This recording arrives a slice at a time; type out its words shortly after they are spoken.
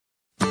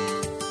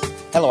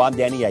Hello, I'm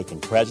Danny Aiken,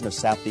 president of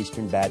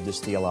Southeastern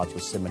Baptist Theological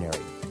Seminary.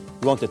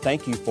 We want to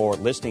thank you for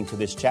listening to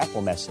this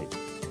chapel message.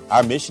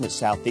 Our mission at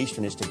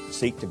Southeastern is to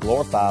seek to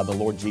glorify the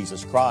Lord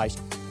Jesus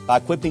Christ by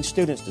equipping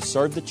students to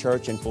serve the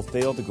church and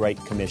fulfill the Great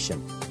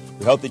Commission.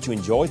 We hope that you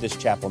enjoy this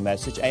chapel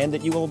message and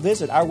that you will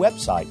visit our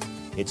website.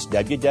 It's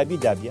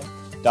www.sebts.edu.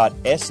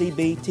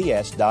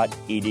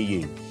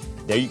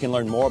 There you can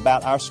learn more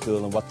about our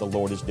school and what the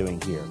Lord is doing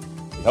here.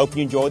 We hope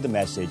you enjoyed the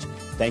message.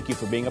 Thank you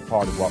for being a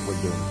part of what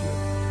we're doing here.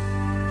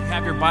 If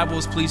you have your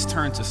Bibles, please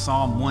turn to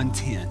Psalm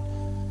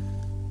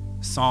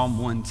 110. Psalm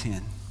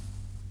 110.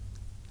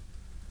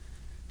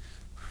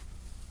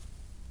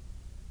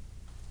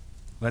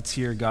 Let's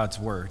hear God's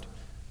word.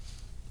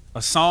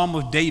 A psalm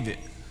of David.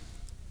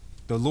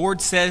 The Lord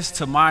says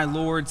to my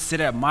Lord, sit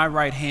at my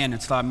right hand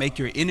until I make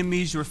your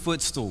enemies your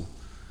footstool.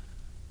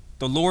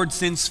 The Lord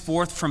sends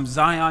forth from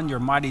Zion your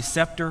mighty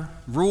scepter.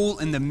 Rule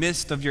in the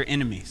midst of your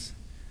enemies.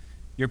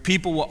 Your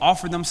people will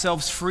offer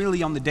themselves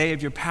freely on the day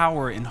of your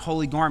power in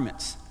holy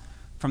garments.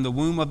 From the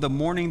womb of the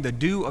morning, the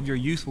dew of your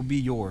youth will be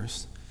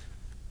yours.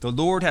 The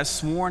Lord has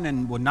sworn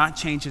and will not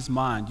change his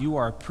mind. You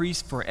are a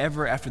priest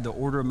forever after the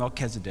order of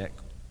Melchizedek.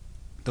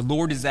 The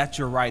Lord is at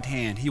your right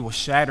hand. He will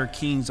shatter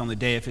kings on the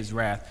day of his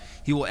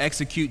wrath. He will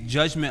execute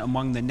judgment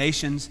among the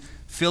nations,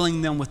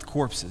 filling them with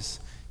corpses.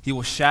 He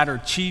will shatter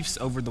chiefs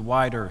over the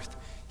wide earth.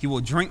 He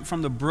will drink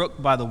from the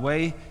brook by the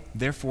way,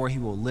 therefore he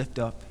will lift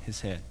up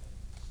his head.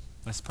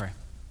 Let's pray.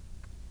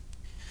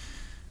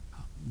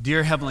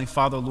 Dear Heavenly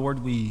Father,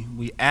 Lord,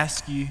 we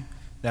ask you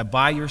that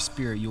by your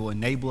Spirit you will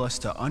enable us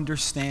to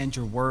understand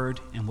your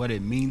word and what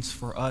it means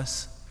for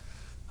us.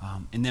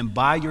 And then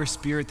by your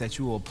Spirit that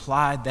you will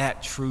apply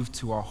that truth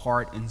to our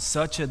heart in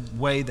such a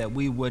way that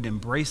we would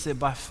embrace it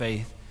by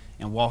faith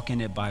and walk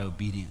in it by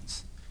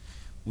obedience.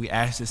 We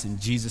ask this in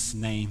Jesus'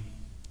 name,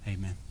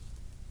 amen.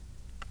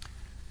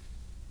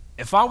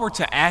 If I were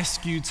to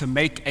ask you to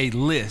make a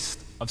list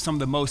of some of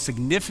the most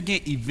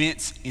significant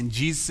events in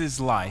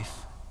Jesus' life,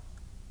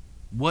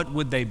 what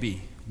would they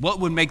be? What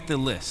would make the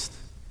list?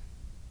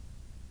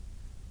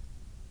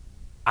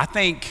 I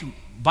think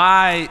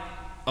by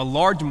a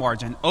large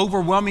margin,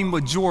 overwhelming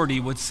majority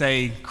would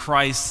say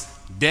Christ's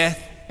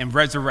death and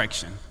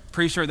resurrection.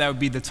 Pretty sure that would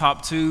be the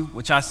top two,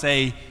 which I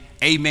say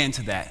amen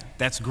to that.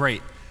 That's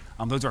great.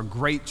 Those are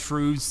great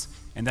truths,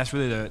 and that's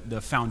really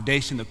the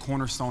foundation, the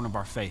cornerstone of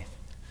our faith.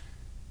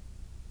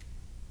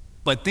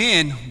 But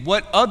then,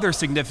 what other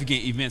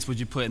significant events would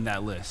you put in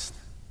that list?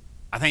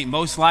 I think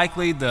most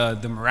likely the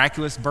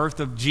miraculous birth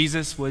of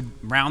Jesus would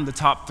round the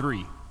top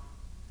three.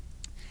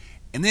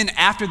 And then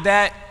after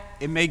that,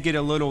 it may get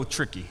a little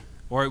tricky,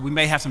 or we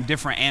may have some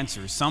different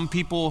answers. Some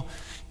people,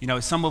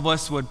 some of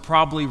us would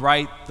probably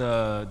write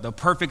the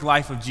perfect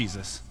life of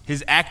Jesus,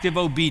 his active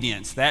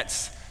obedience.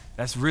 That's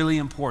really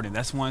important.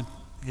 That's one of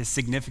his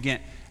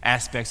significant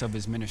aspects of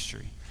his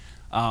ministry.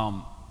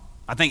 I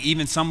think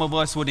even some of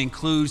us would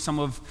include some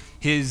of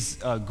his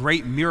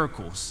great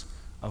miracles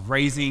of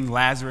raising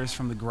Lazarus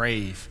from the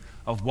grave,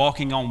 of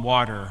walking on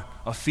water,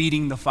 of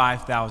feeding the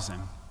 5,000.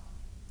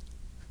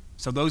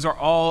 So those are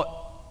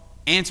all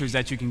answers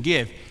that you can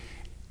give.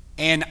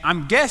 And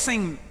I'm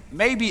guessing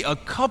maybe a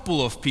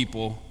couple of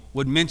people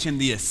would mention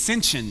the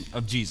ascension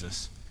of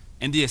Jesus.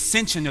 And the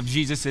ascension of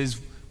Jesus is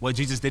what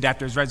Jesus did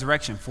after his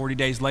resurrection, 40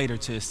 days later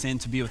to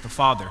ascend to be with the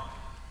Father.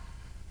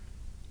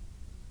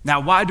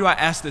 Now, why do I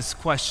ask this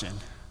question?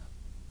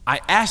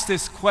 I ask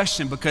this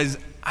question because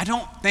I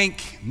don't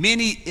think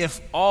many, if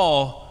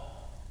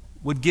all,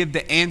 would give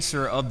the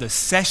answer of the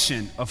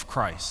session of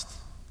Christ.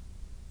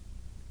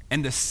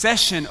 And the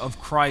session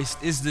of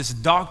Christ is this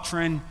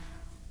doctrine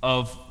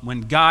of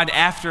when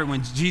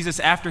Jesus,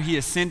 after he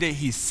ascended,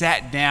 he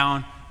sat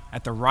down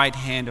at the right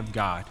hand of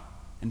God.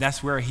 And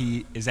that's where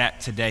he is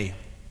at today.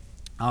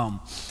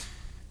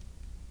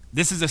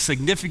 This is a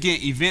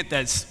significant event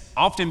that's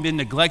often been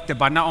neglected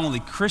by not only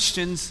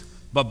Christians,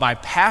 but by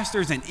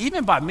pastors and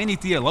even by many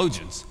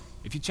theologians.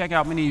 If you check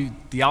out many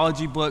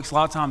theology books, a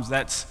lot of times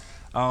that's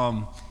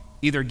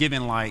either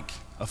given like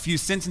a few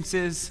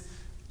sentences,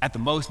 at the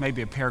most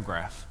maybe a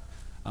paragraph,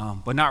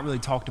 but not really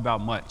talked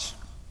about much.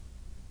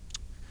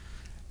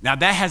 Now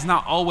that has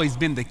not always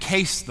been the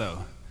case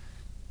though.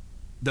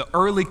 The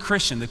early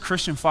Christian, the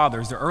Christian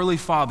fathers, the early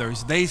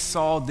fathers, they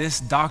saw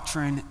this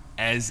doctrine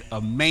as a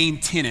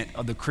main tenet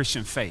of the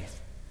Christian faith.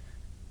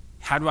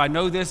 How do I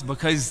know this?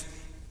 Because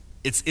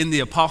it's in the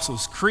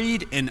Apostles'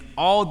 Creed and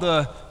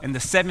the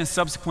 7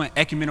 subsequent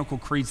ecumenical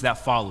creeds that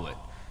follow it.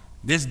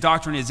 This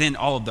doctrine is in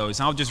all of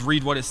those. And I'll just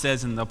read what it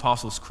says in the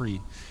Apostles'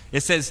 Creed.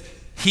 It says,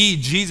 he,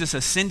 Jesus,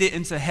 ascended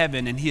into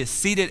heaven and he is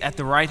seated at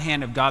the right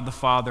hand of God the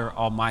Father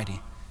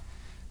Almighty.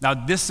 Now,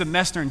 this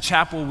semester in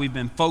chapel, we've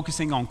been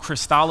focusing on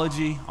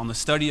Christology, on the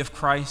study of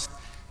Christ.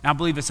 And I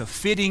believe it's a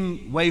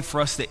fitting way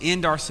for us to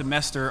end our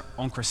semester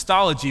on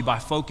Christology by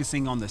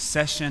focusing on the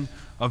session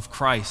of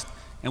Christ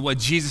and what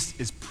Jesus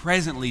is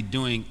presently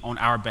doing on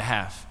our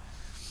behalf.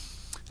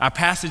 Our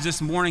passage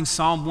this morning,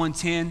 Psalm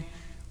 110,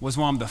 was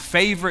one of the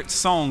favorite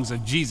songs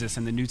of Jesus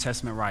and the New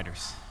Testament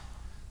writers.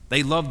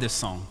 They loved this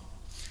song.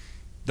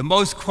 The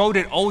most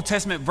quoted Old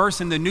Testament verse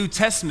in the New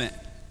Testament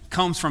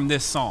comes from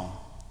this psalm.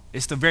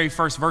 It's the very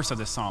first verse of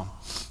this psalm.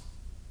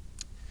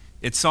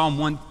 It's Psalm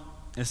 1,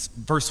 it's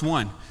verse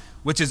 1,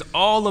 which is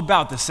all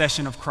about the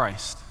session of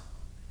Christ.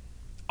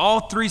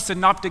 All three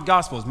synoptic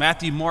gospels,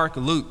 Matthew, Mark,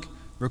 Luke,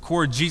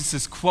 record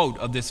Jesus' quote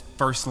of this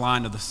first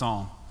line of the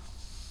psalm.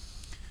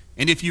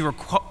 And if you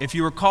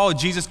recall,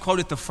 Jesus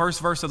quoted the first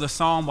verse of the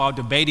psalm while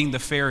debating the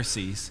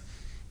Pharisees.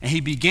 And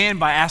he began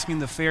by asking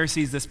the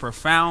Pharisees this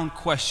profound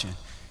question.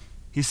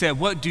 He said,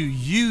 "What do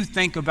you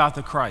think about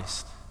the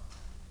Christ?"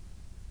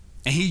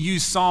 And he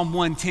used Psalm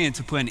 110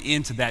 to put an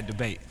end to that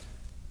debate.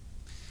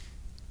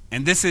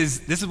 And this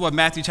is what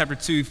Matthew chapter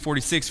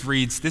 2:46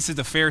 reads. This is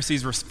the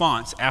Pharisees'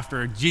 response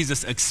after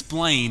Jesus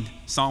explained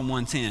Psalm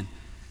 110.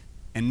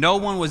 And no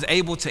one was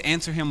able to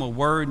answer him a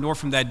word, nor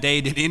from that day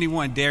did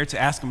anyone dare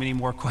to ask him any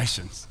more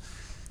questions.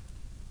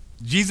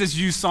 Jesus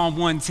used Psalm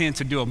 110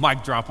 to do a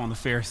mic drop on the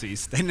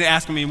Pharisees. They didn't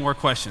ask him any more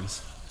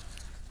questions.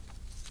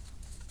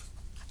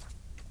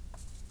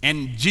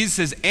 And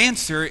Jesus'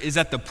 answer is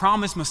that the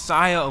promised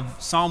Messiah of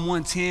Psalm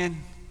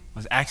 110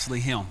 was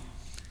actually him.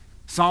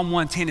 Psalm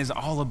 110 is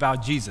all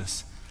about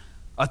Jesus.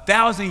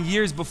 1,000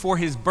 years before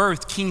his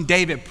birth, King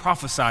David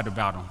prophesied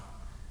about him.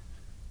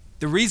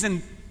 The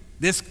reason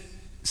this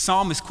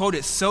psalm is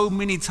quoted so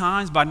many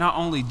times by not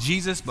only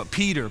Jesus, but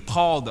Peter,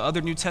 Paul, the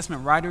other New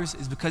Testament writers,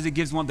 is because it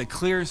gives one of the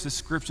clearest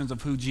descriptions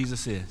of who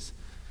Jesus is.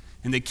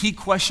 And the key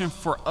question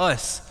for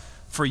us,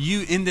 for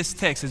you in this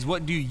text, is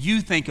what do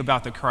you think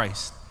about the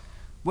Christ?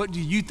 What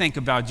do you think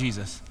about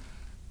Jesus?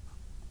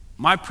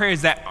 My prayer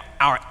is that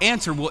our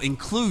answer will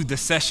include the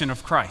session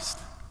of Christ,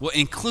 will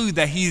include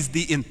that he's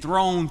the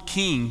enthroned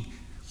king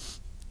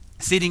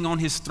sitting on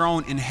his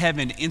throne in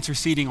heaven,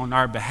 interceding on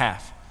our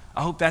behalf.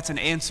 I hope that's an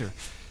answer.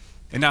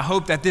 And I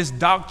hope that this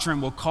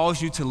doctrine will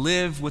cause you to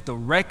live with a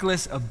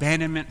reckless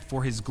abandonment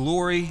for his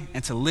glory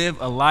and to live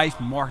a life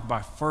marked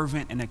by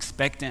fervent and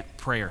expectant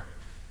prayer.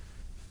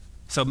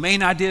 So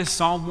main idea,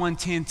 Psalm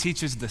 110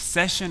 teaches the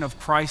session of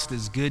Christ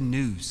is good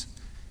news.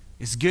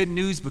 It's good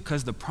news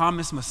because the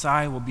promised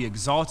Messiah will be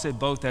exalted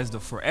both as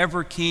the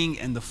forever king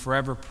and the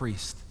forever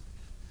priest.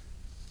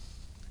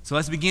 So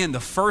let's begin. The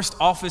first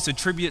office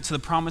attributed to the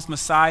promised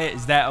Messiah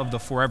is that of the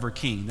forever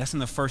king. That's in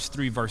the first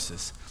 3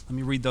 verses. Let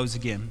me read those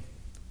again.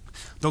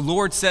 The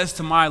Lord says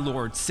to my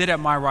Lord, sit at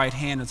my right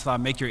hand until I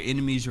make your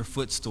enemies your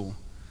footstool.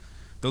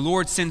 The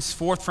Lord sends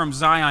forth from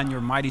Zion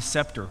your mighty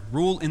scepter.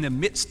 Rule in the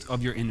midst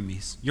of your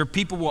enemies. Your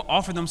people will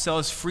offer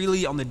themselves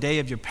freely on the day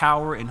of your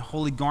power in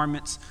holy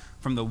garments.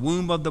 From the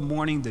womb of the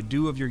morning, the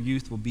dew of your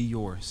youth will be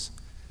yours.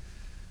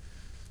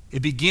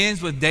 It begins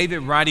with David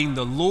writing,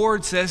 the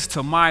Lord says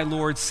to my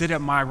Lord, sit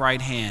at my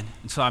right hand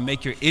until I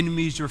make your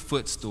enemies your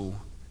footstool.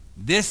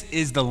 This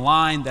is the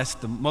line that's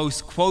the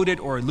most quoted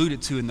or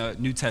alluded to in the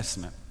New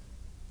Testament.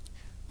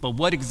 But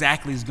what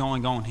exactly is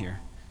going on here?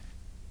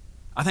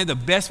 I think the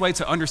best way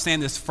to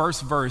understand this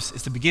first verse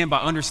is to begin by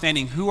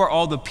understanding who are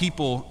all the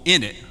people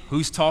in it,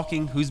 who's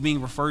talking, who's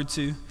being referred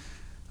to.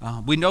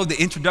 We know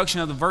the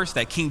introduction of the verse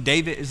that King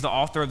David is the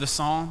author of the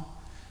psalm.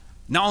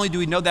 Not only do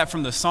we know that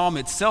from the psalm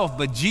itself,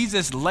 but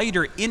Jesus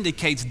later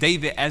indicates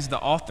David as the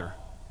author.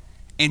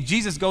 And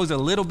Jesus goes a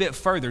little bit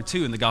further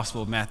too in the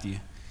Gospel of Matthew.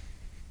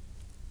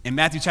 In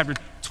Matthew chapter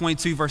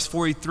 22, verse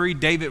 43,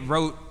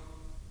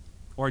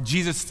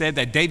 Jesus said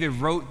that David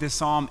wrote this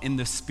psalm in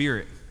the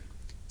Spirit.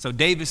 So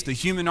David's the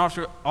human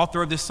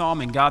author of this psalm,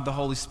 and God the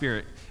Holy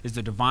Spirit is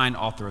the divine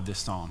author of this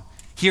psalm.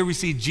 Here we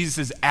see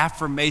Jesus'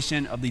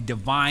 affirmation of the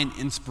divine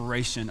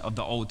inspiration of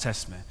the Old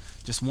Testament,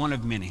 just one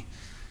of many.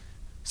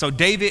 So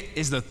David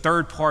is the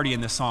third party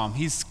in the psalm.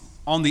 He's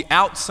on the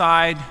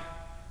outside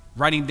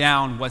writing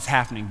down what's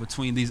happening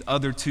between these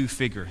other 2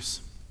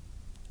 figures.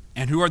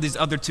 And who are these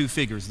other 2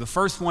 figures? The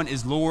first one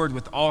is Lord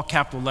with all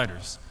capital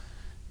letters.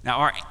 Now,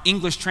 our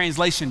English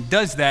translation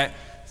does that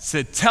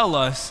to tell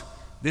us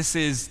this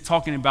is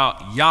talking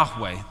about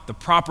Yahweh, the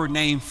proper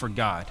name for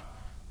God,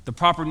 the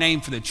proper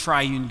name for the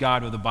triune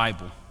God of the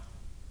Bible.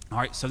 All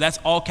right, so that's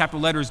all capital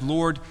letters.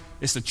 Lord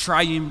is the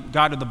triune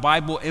God of the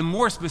Bible, and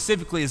more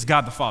specifically, is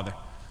God the Father.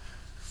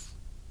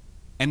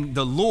 And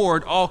the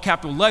Lord, all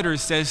capital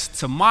letters, says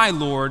to my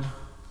Lord,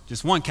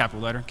 just one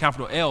capital letter,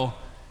 capital L,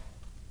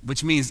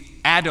 which means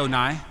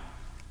Adonai,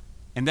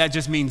 and that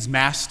just means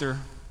master.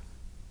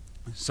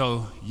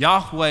 So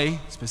Yahweh,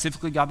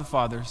 specifically God the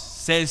Father,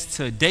 says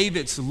to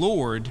David's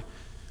Lord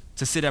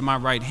to sit at my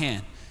right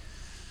hand.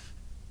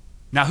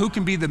 Now, who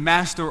can be the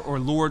master or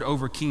Lord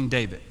over King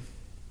David?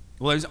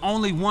 Well, there's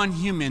only one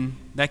human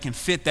that can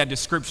fit that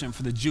description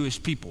for the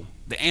Jewish people.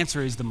 The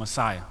answer is the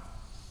Messiah.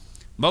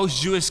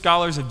 Most Jewish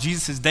scholars of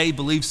Jesus' day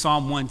believe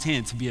Psalm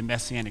 110 to be a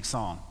messianic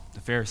psalm.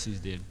 The Pharisees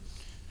did.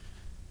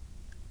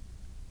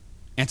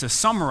 And to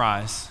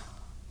summarize,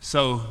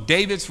 so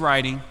David's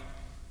writing,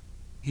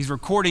 he's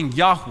recording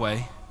Yahweh,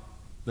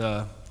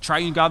 the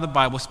triune God of the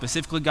Bible,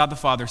 specifically God the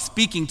Father,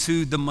 speaking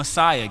to the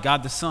Messiah,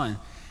 God the Son.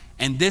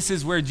 And this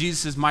is where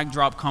Jesus' mic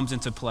drop comes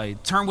into play.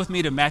 Turn with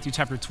me to Matthew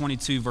chapter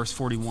 22, verse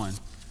 41.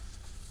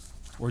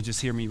 Or just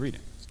hear me read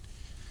it.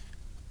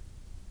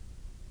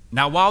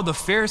 Now, while the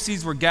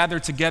Pharisees were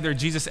gathered together,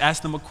 Jesus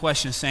asked them a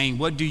question, saying,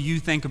 "What do you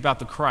think about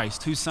the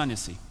Christ? Whose son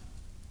is he?"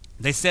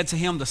 They said to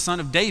him, "The son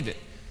of David."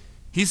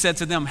 He said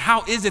to them,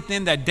 "How is it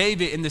then that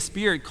David in the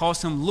Spirit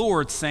calls him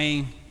Lord,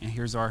 saying," and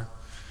here's our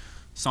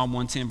Psalm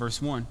 110,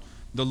 verse 1,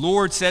 "The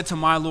Lord said to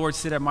my Lord,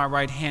 sit at my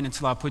right hand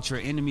until I put your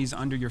enemies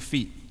under your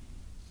feet."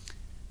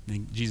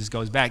 Then Jesus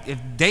goes back, "If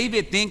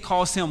David then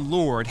calls him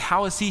Lord,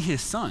 how is he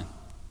his son?"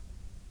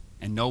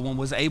 And no one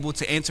was able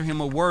to answer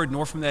him a word,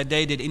 nor from that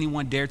day did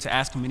anyone dare to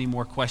ask him any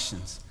more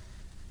questions.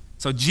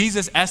 So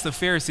Jesus asked the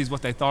Pharisees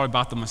what they thought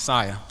about the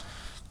Messiah.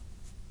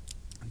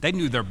 They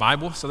knew their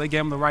Bible, so they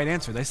gave him the right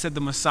answer. They said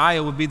the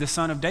Messiah would be the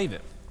son of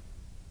David.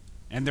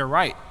 And they're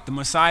right. The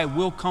Messiah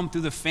will come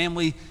through the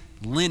family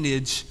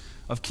lineage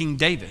of King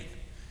David.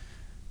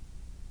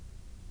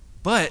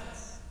 But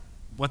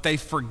what they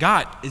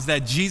forgot is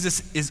that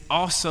Jesus is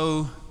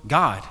also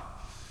God.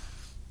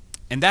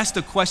 And that's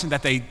the question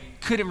that they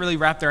couldn't really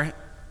wrap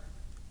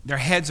their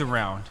heads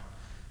around.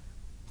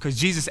 Because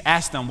Jesus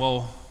asked them,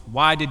 well,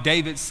 why did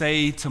David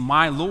say to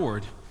my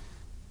Lord?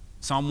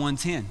 Psalm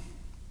 110.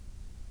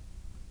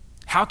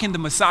 How can the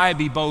Messiah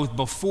be both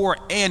before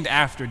and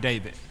after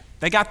David?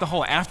 They got the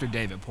whole after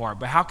David part,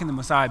 but how can the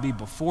Messiah be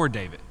before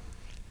David?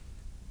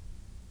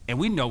 And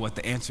we know what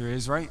the answer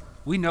is, right?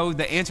 We know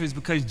the answer is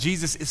because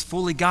Jesus is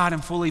fully God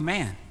and fully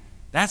man.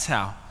 That's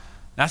how.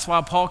 That's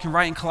why Paul can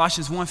write in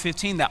Colossians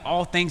 1:15 that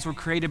all things were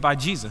created by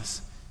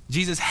Jesus.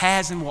 Jesus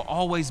has and will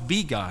always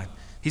be God.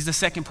 He's the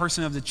second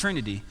person of the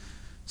Trinity.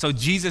 So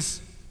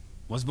Jesus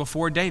was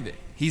before David.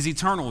 He's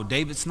eternal.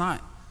 David's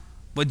not.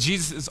 But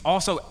Jesus is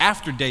also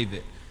after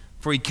David,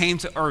 for he came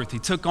to earth. He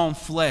took on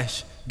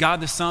flesh.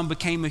 God the Son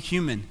became a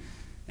human.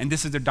 And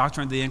this is the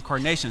doctrine of the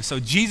incarnation. So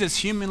Jesus,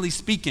 humanly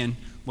speaking,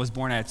 was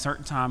born at a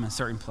certain time and a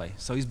certain place.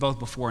 So he's both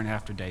before and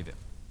after David.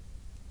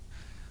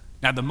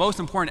 Now, the most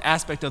important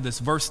aspect of this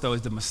verse, though,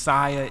 is the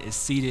Messiah is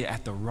seated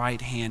at the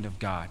right hand of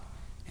God.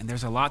 And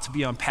there's a lot to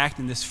be unpacked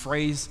in this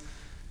phrase,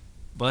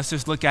 but let's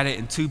just look at it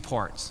in two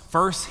parts.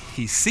 First,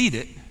 he's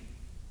seated,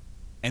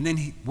 and then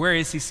where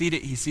is he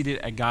seated? He's seated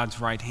at God's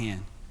right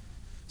hand.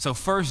 So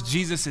first,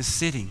 Jesus is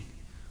sitting.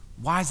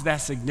 Why is that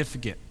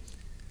significant?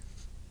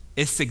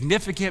 It's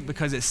significant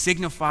because it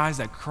signifies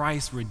that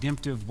Christ's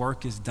redemptive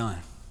work is done.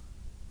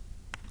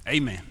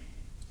 Amen.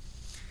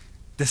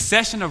 The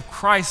session of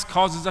Christ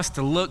causes us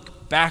to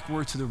look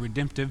backward to the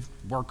redemptive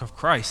work of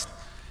Christ.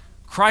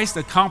 Christ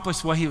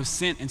accomplished what he was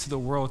sent into the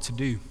world to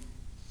do.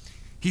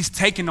 He's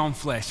taken on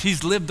flesh.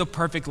 He's lived the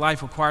perfect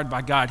life required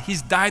by God.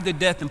 He's died the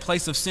death in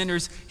place of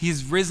sinners.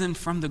 He's risen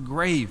from the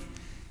grave.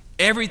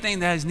 Everything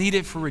that is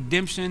needed for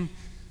redemption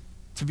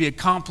to be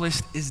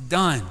accomplished is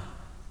done.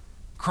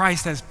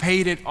 Christ has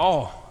paid it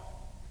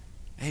all.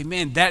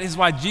 Amen. That is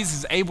why Jesus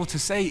is able to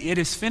say, "It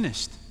is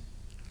finished."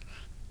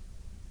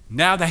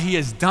 Now that he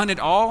has done it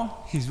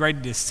all, he's ready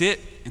to sit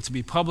and to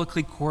be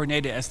publicly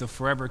coronated as the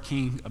forever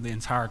king of the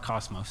entire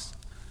cosmos.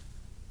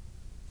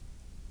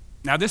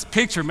 Now, this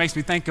picture makes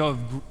me think of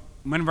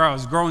whenever I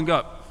was growing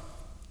up,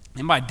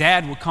 and my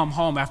dad would come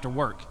home after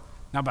work.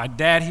 Now, my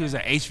dad, he was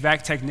an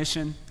HVAC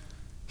technician.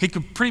 He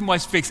could pretty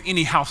much fix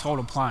any household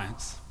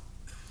appliance.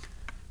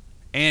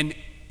 And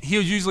he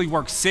would usually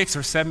work 6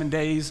 or 7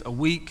 days a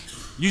week,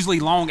 usually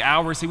long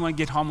hours. He wouldn't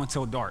get home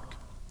until dark.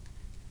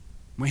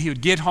 When he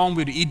would get home,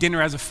 we would eat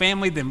dinner as a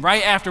family. Then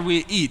right after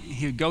we eat,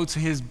 he would go to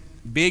his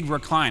big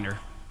recliner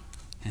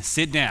and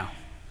sit down,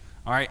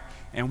 all right?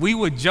 And we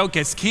would joke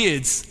as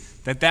kids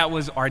that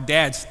was our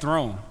dad's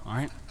throne, all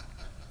right?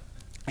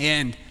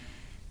 And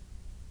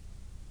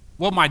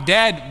what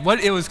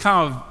it was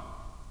kind of,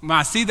 when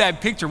I see that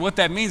picture, what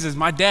that means is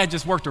my dad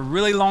just worked a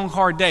really long,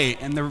 hard day.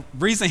 And the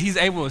reason he's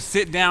able to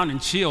sit down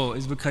and chill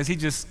is because he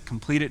just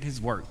completed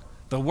his work.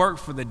 The work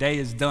for the day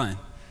is done.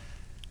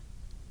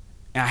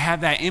 And I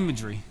have that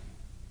imagery.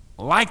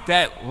 Like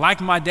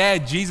my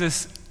dad,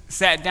 Jesus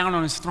sat down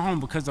on his throne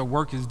because the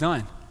work is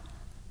done.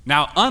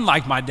 Now,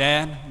 unlike my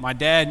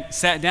dad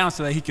sat down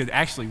so that he could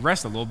actually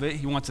rest a little bit.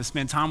 He wants to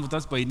spend time with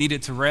us, but he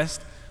needed to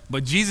rest.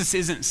 But Jesus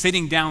isn't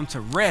sitting down to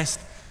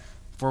rest.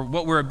 For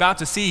what we're about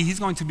to see, he's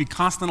going to be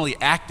constantly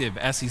active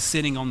as he's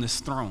sitting on this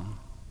throne.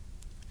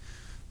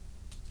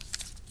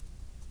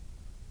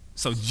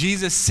 So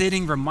Jesus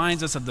sitting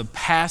reminds us of the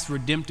past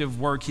redemptive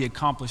work he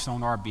accomplished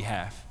on our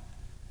behalf.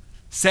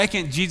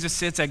 Second, Jesus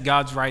sits at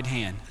God's right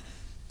hand.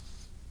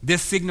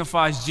 This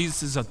signifies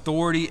Jesus'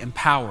 authority and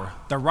power.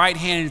 The right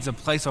hand is a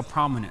place of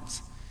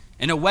prominence.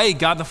 In a way,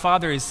 God the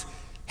Father is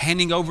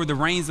handing over the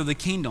reins of the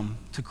kingdom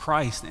to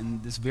Christ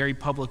in this very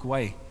public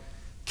way.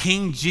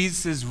 King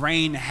Jesus'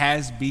 reign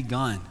has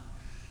begun.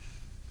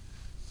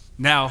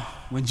 Now,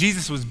 when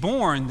Jesus was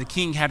born, the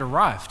king had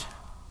arrived.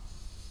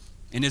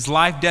 In his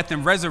life, death,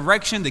 and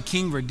resurrection, the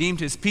king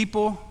redeemed his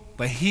people.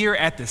 But here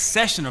at the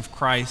session of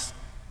Christ,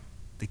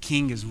 the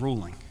king is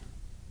ruling.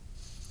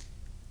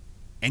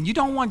 And you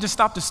don't want to just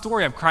stop the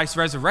story of Christ's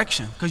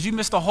resurrection because you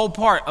missed the whole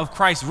part of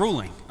Christ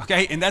ruling,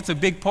 okay? And that's a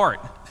big part.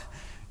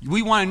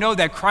 We want to know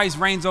that Christ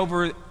reigns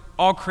over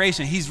all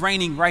creation. He's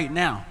reigning right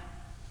now.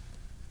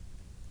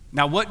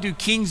 Now, what do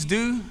kings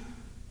do?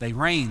 They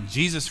reign.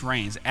 Jesus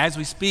reigns. As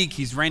we speak,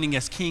 he's reigning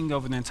as king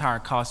over the entire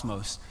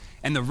cosmos.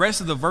 And the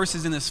rest of the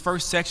verses in this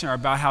first section are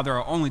about how there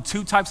are only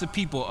two types of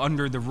people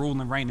under the rule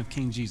and reign of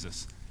King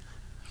Jesus.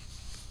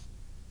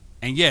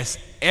 And yes,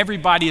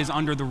 everybody is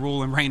under the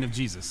rule and reign of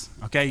Jesus,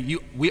 okay?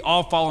 We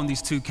all fall in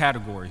these two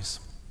categories.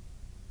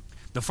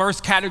 The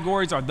first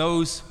categories are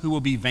those who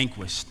will be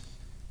vanquished.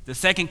 The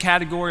second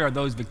category are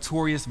those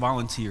victorious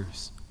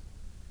volunteers.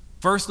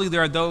 Firstly,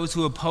 there are those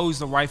who oppose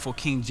the rightful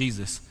King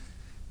Jesus.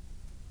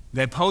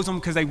 They oppose him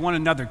because they want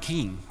another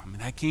king. I mean,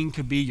 that king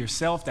could be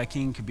yourself, that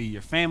king could be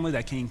your family,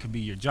 that king could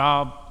be your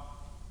job,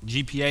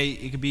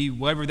 GPA, it could be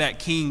whatever that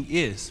king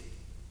is.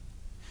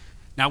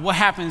 Now, what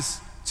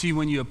happens to you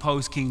when you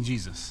oppose King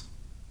Jesus?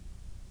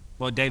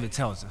 Well, David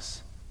tells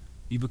us,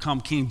 you become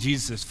King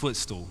Jesus'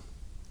 footstool,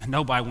 and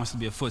nobody wants to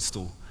be a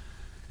footstool.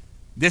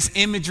 This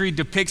imagery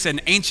depicts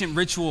an ancient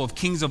ritual of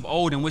kings of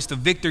old in which the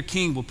victor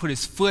king will put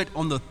his foot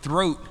on the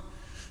throat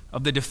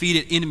of the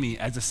defeated enemy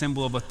as a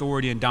symbol of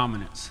authority and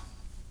dominance.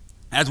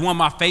 As one of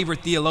my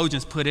favorite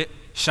theologians put it,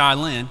 Shai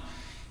Linne,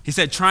 he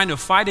said, trying to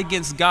fight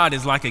against God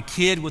is like a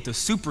kid with a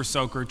super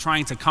soaker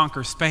trying to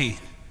conquer Spain.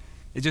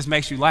 It just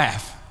makes you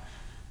laugh.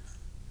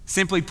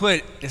 Simply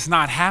put, it's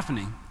not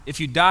happening. If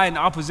you die in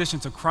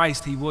opposition to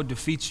Christ, he will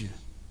defeat you.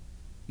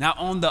 Now,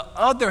 on the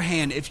other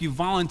hand, if you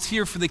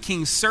volunteer for the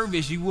king's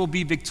service, you will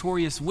be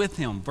victorious with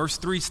him. Verse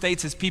 3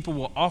 states his people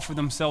will offer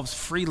themselves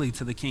freely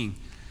to the king.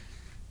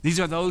 These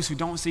are those who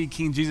don't see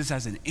King Jesus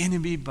as an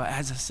enemy, but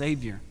as a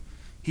savior.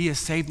 He has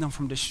saved them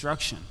from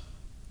destruction.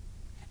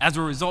 As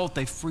a result,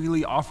 they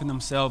freely offer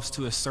themselves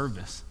to his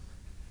service.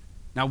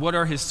 Now, what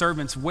are his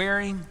servants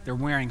wearing? They're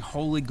wearing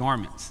holy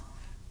garments.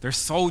 They're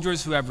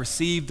soldiers who have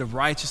received the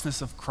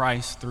righteousness of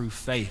Christ through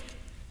faith.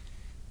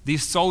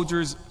 These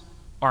soldiers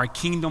are a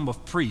kingdom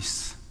of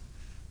priests.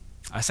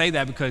 I say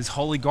that because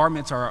holy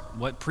garments are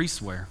what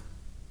priests wear.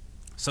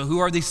 So who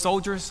are these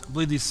soldiers? I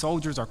believe these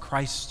soldiers are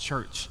Christ's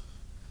church.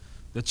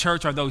 The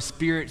church are those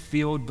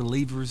spirit-filled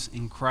believers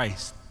in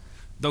Christ.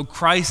 Though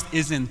Christ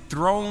is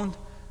enthroned,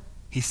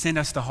 he sent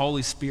us the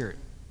Holy Spirit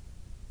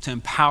to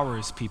empower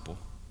his people.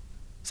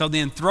 So the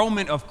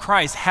enthronement of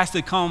Christ has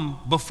to come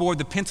before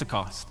the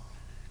Pentecost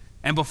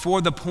and before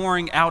the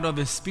pouring out of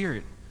his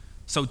Spirit.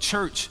 So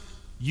church,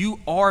 you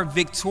are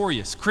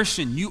victorious.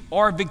 Christian, you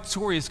are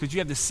victorious because you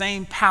have the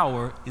same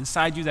power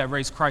inside you that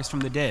raised Christ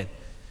from the dead.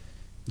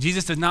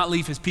 Jesus does not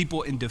leave his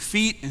people in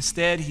defeat.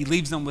 Instead, he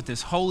leaves them with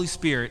his Holy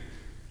Spirit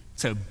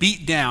to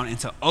beat down and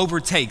to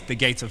overtake the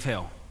gates of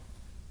hell.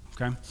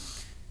 Okay?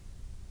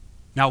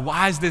 Now,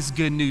 why is this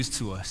good news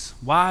to us?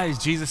 Why is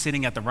Jesus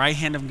sitting at the right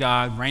hand of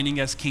God, reigning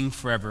as king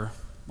forever?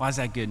 Why is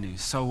that good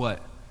news? So what?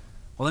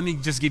 Well, let me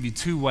just give you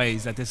two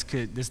ways that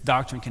this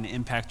doctrine can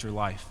impact your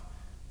life.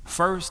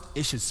 First,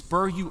 it should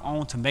spur you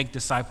on to make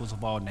disciples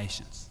of all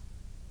nations.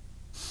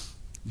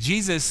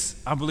 Jesus,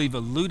 I believe,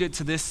 alluded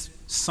to this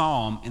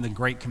psalm in the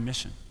Great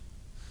Commission.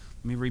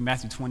 Let me read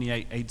Matthew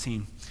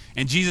 28:18.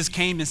 And Jesus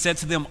came and said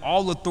to them,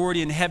 all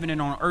authority in heaven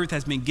and on earth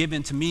has been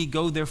given to me.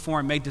 Go therefore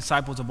and make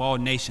disciples of all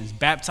nations,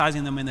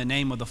 baptizing them in the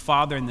name of the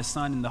Father and the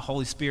Son and the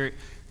Holy Spirit,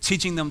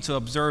 teaching them to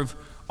observe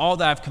all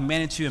that I've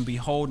commanded you, and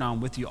behold, I'm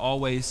with you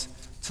always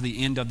to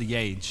the end of the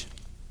age.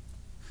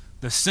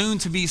 The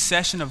soon-to-be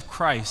session of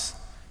Christ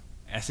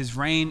as his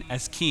reign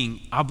as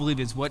king, I believe,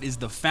 is what is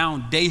the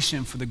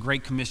foundation for the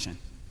Great Commission.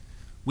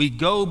 We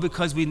go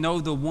because we know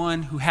the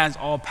one who has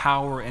all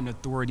power and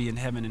authority in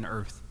heaven and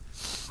earth.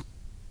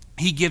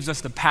 He gives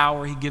us the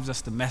power. He gives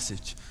us the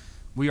message.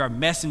 We are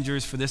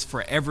messengers for this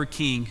forever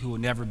king who will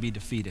never be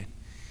defeated.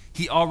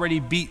 He already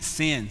beat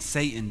sin,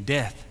 Satan,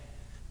 death.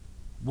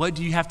 What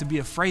do you have to be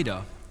afraid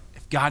of?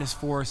 If God is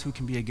for us, who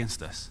can be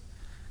against us?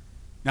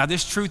 Now,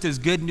 this truth is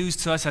good news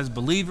to us as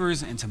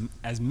believers and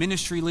as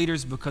ministry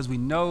leaders because we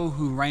know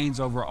who reigns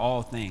over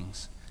all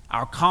things.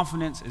 Our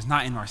confidence is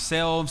not in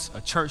ourselves, a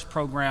church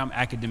program,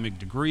 academic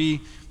degree,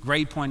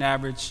 grade point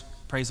average.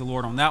 Praise the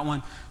Lord on that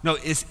one. No,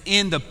 it's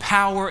in the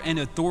power and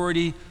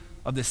authority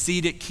of the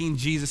seated King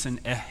Jesus in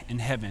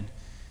heaven.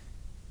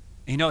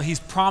 You know, he's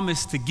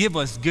promised to give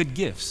us good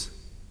gifts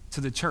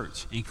to the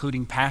church,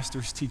 including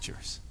pastors,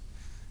 teachers.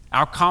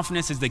 Our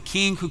confidence is the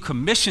King who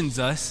commissions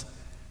us,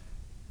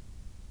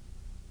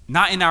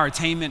 not in our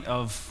attainment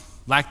of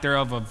lack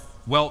thereof of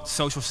wealth,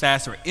 social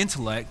status, or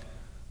intellect,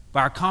 but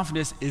our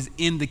confidence is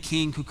in the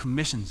King who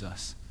commissions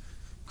us.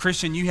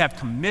 Christian, you have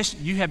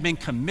been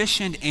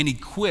commissioned and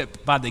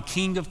equipped by the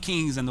King of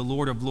Kings and the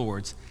Lord of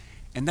Lords.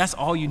 And that's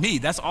all you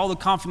need. That's all the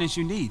confidence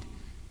you need.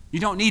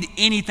 You don't need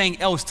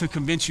anything else to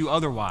convince you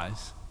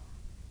otherwise.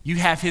 You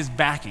have his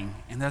backing,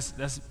 and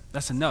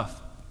that's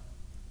enough.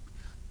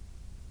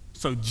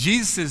 So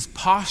Jesus'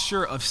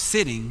 posture of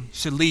sitting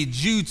should lead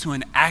you to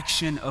an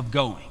action of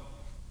going.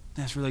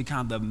 That's really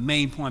kind of the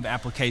main point of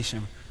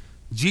application.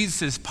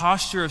 Jesus'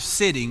 posture of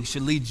sitting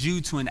should lead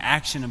you to an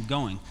action of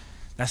going.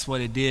 That's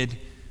what it did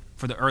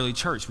for the early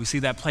church. We see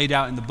that played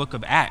out in the book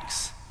of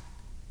Acts.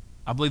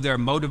 I believe they're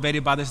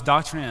motivated by this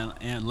doctrine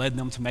and led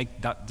them to make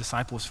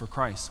disciples for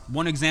Christ.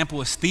 One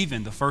example is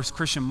Stephen, the first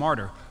Christian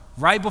martyr,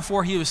 right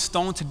before he was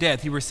stoned to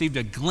death, he received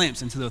a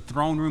glimpse into the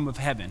throne room of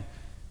heaven.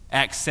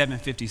 Acts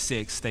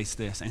 7:56 states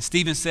this. And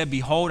Stephen said,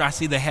 "Behold, I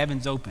see the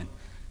heavens open,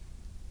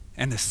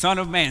 and the Son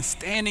of Man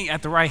standing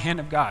at the right hand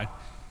of God."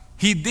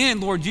 He then,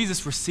 Lord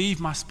Jesus, received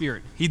my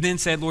spirit. He then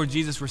said, "Lord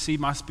Jesus, receive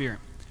my spirit."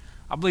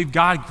 I believe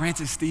God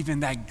granted Stephen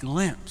that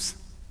glimpse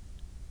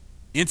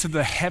into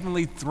the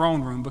heavenly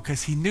throne room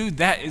because he knew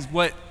that is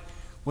what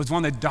was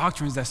one of the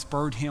doctrines that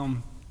spurred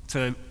him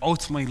to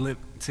ultimately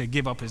to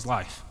give up his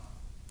life.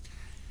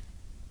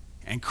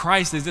 And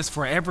Christ is this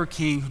forever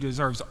King who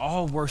deserves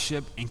all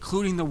worship,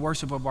 including the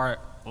worship of our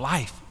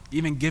life,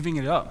 even giving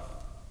it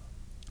up.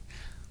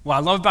 What I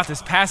love about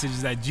this passage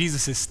is that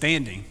Jesus is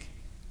standing.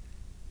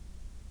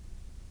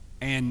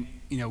 And,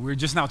 we're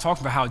just now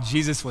talking about how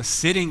Jesus was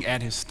sitting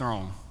at his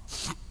throne.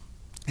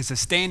 It's a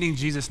standing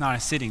Jesus, not a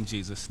sitting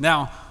Jesus.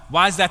 Now,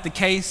 why is that the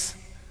case?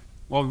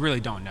 Well, we really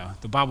don't know.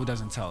 The Bible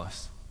doesn't tell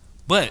us.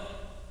 But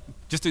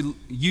just to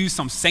use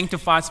some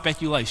sanctified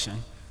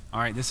speculation, all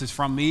right, this is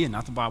from me and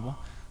not the Bible,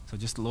 so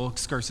just a little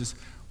excursus.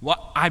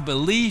 I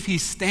believe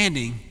he's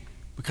standing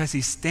because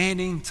he's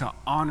standing to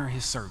honor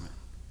his servant.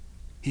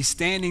 He's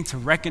standing to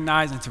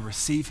recognize and to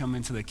receive him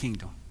into the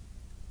kingdom.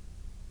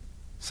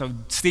 So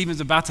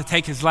Stephen's about to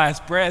take his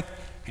last breath,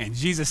 and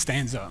Jesus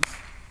stands up.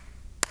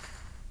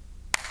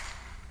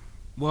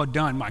 Well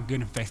done, my good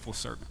and faithful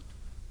servant.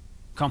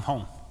 Come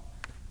home.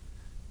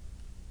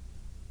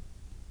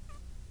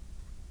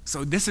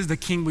 So this is the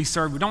king we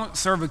serve. We don't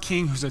serve a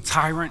king who's a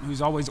tyrant,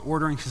 who's always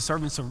ordering his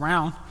servants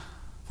around.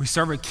 We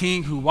serve a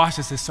king who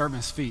washes his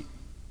servants' feet.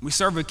 We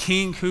serve a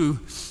king who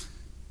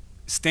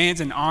stands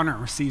in honor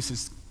and receives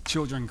his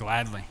children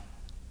gladly.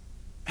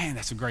 Man,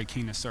 that's a great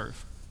king to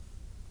serve.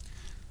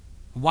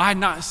 Why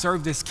not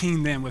serve this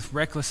king then with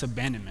reckless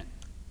abandonment?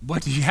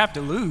 What do you have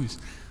to lose?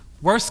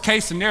 Worst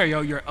case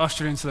scenario, you're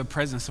ushered into the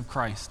presence of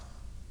Christ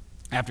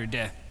after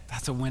death.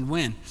 That's a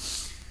win-win.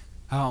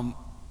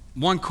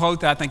 One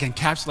quote that I think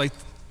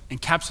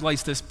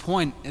encapsulates this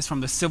point is from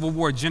the Civil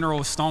War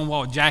General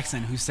Stonewall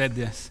Jackson, who said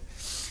this.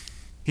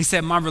 He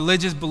said, "My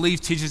religious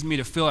belief teaches me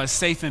to feel as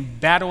safe in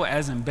battle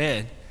as in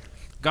bed.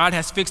 God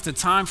has fixed a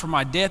time for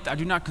my death. I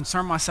do not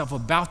concern myself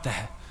about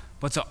that,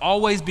 but to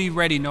always be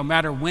ready no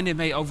matter when it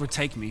may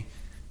overtake me.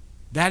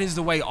 That is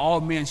the way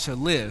all men should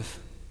live,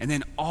 and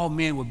then all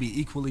men will be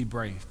equally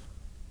brave."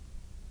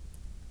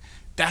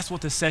 That's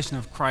what the session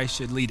of Christ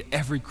should lead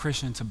every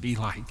Christian to be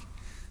like.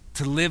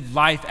 To live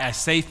life as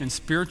safe in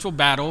spiritual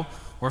battle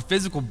or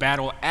physical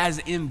battle as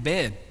in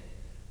bed.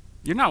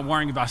 You're not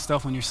worrying about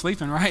stuff when you're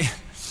sleeping, right?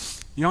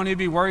 You don't need to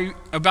be worried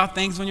about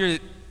things when you're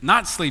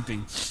not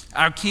sleeping.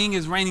 Our King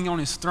is reigning on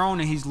his throne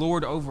and he's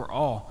Lord over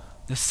all.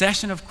 The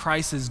session of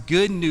Christ is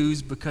good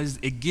news because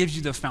it gives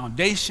you the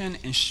foundation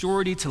and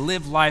surety to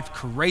live life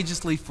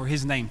courageously for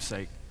his name's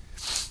sake.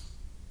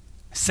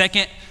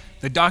 Second,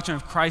 the doctrine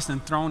of Christ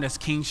enthroned as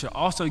King should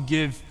also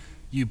give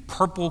you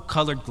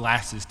purple-colored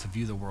glasses to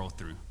view the world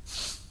through.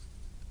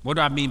 What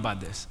do I mean by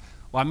this?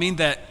 Well, I mean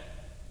that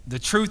the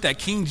truth that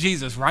King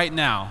Jesus right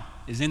now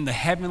is in the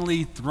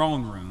heavenly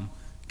throne room,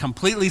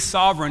 completely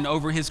sovereign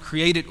over his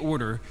created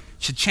order,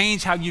 should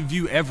change how you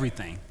view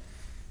everything.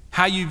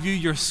 How you view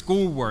your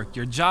schoolwork,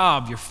 your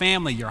job, your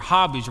family, your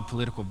hobbies, your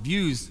political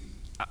views,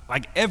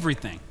 like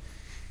everything.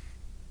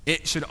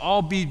 It should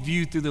all be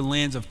viewed through the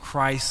lens of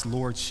Christ's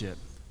lordship.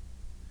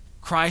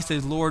 Christ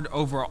is Lord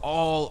over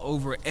all,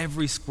 over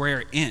every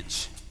square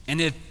inch.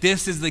 And if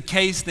this is the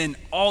case, then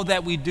all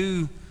that we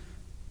do,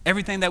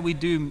 everything that we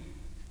do,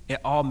 it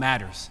all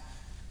matters.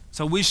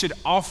 So we should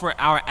offer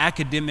our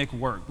academic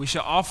work. We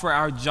should offer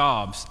our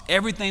jobs,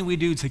 everything we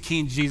do to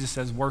King Jesus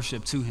as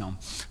worship to him.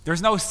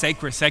 There's no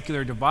sacred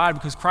secular divide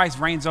because Christ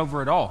reigns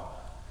over it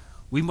all.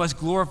 We must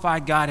glorify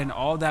God in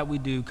all that we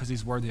do because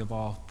he's worthy of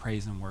all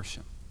praise and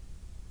worship.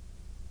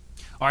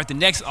 All right, the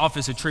next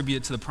office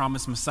attributed to the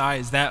promised Messiah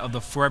is that of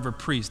the forever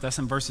priest. That's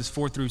in verses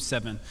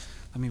 4-7.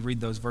 Let me read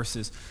those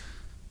verses.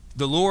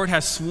 "The Lord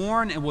has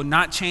sworn and will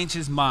not change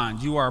his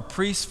mind. You are a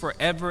priest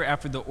forever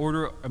after the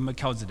order of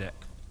Melchizedek.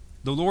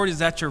 The Lord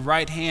is at your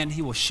right hand.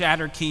 He will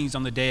shatter kings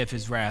on the day of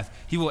his wrath.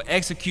 He will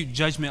execute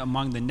judgment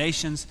among the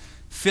nations,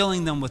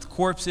 filling them with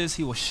corpses.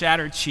 He will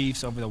shatter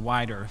chiefs over the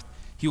wide earth.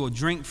 He will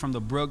drink from the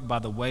brook by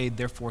the way,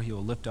 therefore he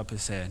will lift up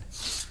his head."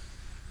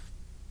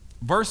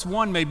 Verse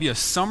 1 may be a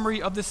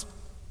summary of this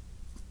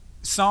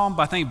psalm,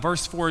 but I think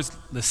verse 4 is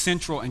the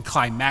central and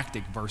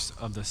climactic verse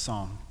of the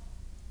psalm.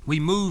 We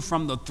move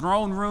from the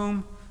throne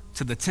room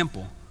to the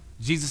temple.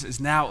 Jesus is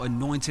now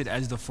anointed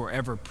as the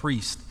forever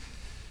priest.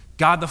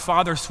 God the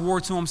Father swore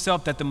to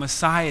himself that the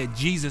Messiah,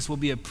 Jesus, will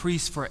be a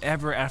priest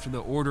forever after the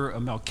order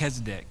of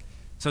Melchizedek.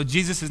 So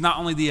Jesus is not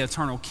only the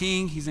eternal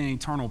king, he's an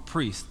eternal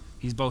priest.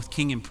 He's both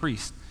king and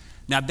priest.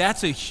 Now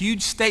that's a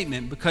huge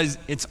statement because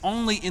it's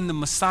only in the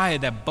Messiah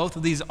that both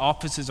of these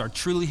offices are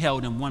truly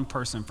held in one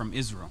person from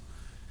Israel.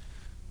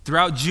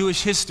 Throughout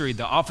Jewish history,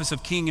 the office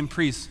of king and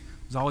priest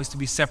was always to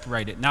be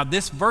separated. Now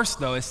this verse,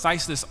 though, it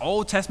cites this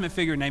Old Testament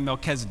figure named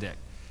Melchizedek.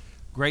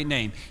 Great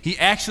name. He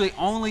actually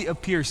only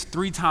appears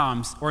 3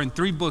 times or in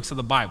 3 books of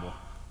the Bible.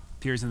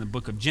 appears in the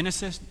book of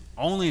Genesis,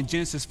 only in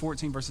Genesis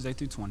 14, verses 8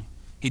 through 20.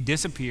 He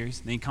disappears,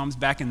 then he comes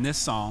back in this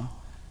psalm,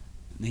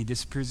 and then he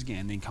disappears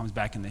again, then he comes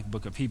back in the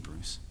book of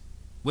Hebrews.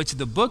 Which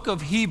the book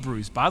of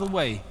Hebrews, by the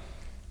way,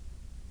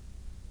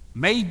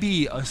 may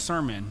be a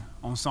sermon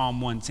on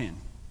Psalm 110.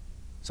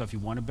 So if you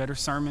want a better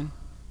sermon,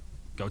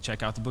 go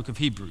check out the book of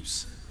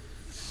Hebrews.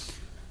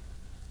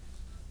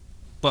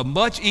 But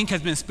much ink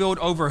has been spilled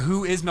over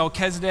who is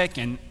Melchizedek,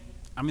 and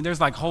I mean,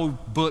 there's like whole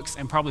books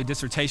and probably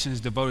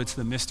dissertations devoted to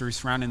the mysteries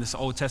surrounding this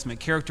Old Testament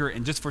character,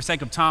 and just for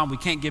sake of time, we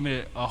can't give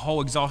it a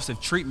whole exhaustive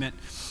treatment.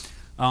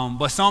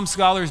 But some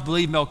scholars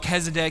believe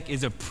Melchizedek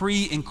is a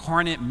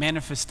pre-incarnate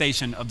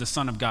manifestation of the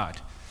Son of God.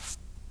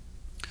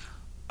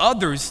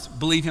 Others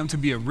believe him to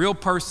be a real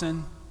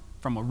person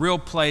from a real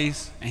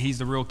place, and he's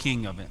the real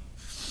king of it.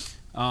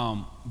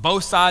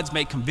 Both sides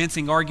make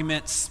convincing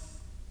arguments,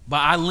 but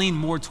I lean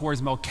more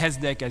towards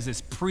Melchizedek as this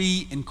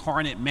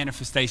pre-incarnate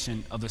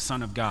manifestation of the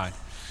Son of God.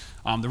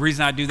 The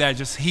reason I do that is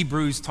just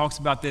Hebrews talks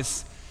about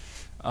this,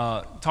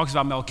 talks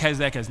about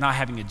Melchizedek as not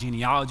having a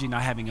genealogy,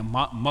 not having a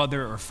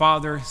mother or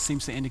father.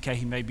 Seems to indicate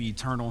he may be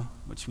eternal,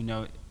 which we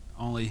know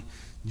only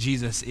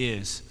Jesus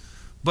is.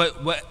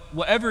 But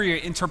whatever your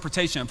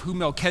interpretation of who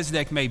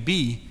Melchizedek may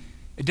be,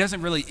 it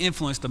doesn't really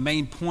influence the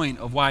main point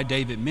of why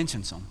David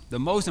mentions him. The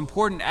most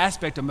important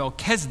aspect of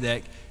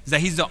Melchizedek is that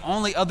he's the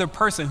only other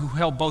person who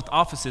held both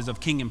offices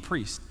of king and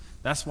priest.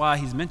 That's why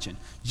he's mentioned.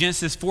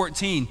 Genesis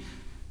 14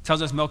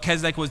 tells us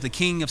Melchizedek was the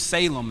king of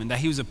Salem and that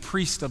he was a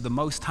priest of the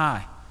Most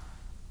High.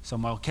 So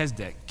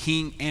Melchizedek,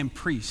 king and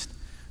priest.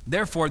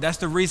 Therefore, that's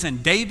the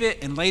reason David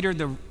and later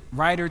the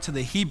writer to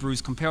the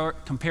Hebrews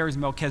compares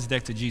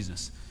Melchizedek to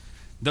Jesus.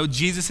 Though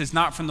Jesus is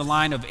not from the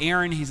line of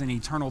Aaron, he's an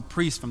eternal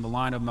priest from the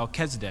line of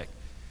Melchizedek.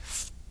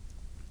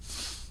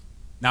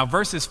 Now,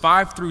 verses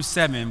 5 through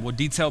 7 will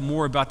detail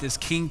more about this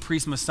king,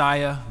 priest,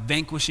 Messiah,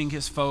 vanquishing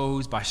his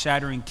foes by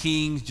shattering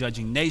kings,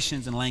 judging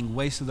nations, and laying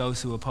waste to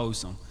those who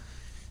oppose him.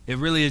 It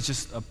really is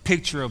just a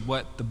picture of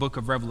what the book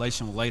of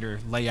Revelation will later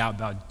lay out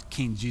about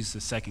King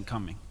Jesus' second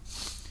coming.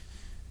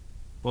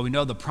 Well, we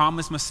know the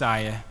promised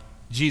Messiah,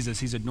 Jesus,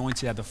 he's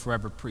anointed as the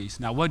forever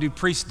priest. Now, what do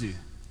priests do?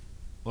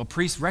 Well,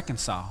 priests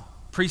reconcile.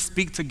 Priests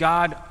speak to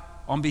God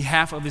on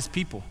behalf of his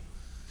people.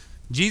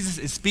 Jesus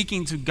is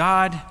speaking to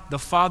God the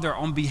Father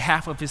on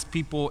behalf of his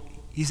people.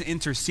 He's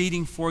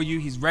interceding for you.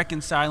 He's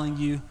reconciling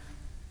you.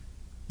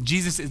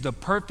 Jesus is the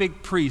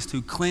perfect priest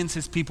who cleansed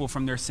his people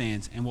from their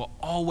sins and will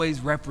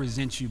always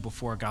represent you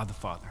before God the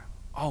Father.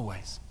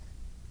 Always.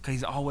 Because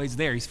he's always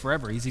there. He's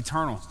forever. He's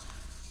eternal.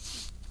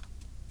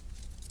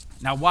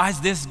 Now, why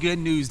is this good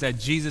news that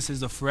Jesus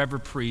is the forever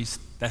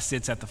priest that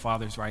sits at the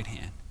Father's right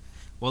hand?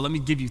 Well, let me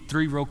give you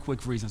 3 real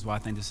quick reasons why I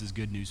think this is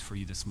good news for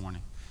you this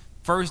morning.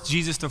 First,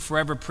 Jesus, the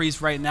forever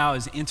priest right now,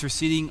 is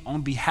interceding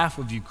on behalf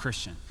of you,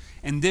 Christian.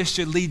 And this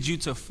should lead you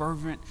to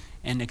fervent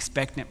and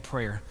expectant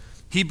prayer.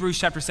 Hebrews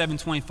chapter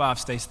 7:25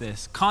 states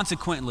this: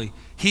 consequently,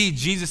 he,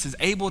 Jesus, is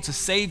able to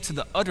save to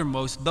the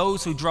uttermost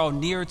those who draw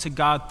near to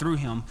God through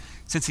him,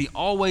 since he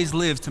always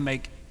lives to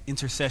make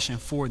intercession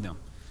for them.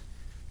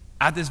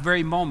 At this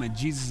very moment,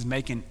 Jesus is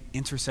making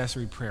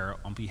intercessory prayer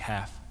on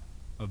behalf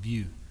of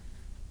you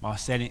while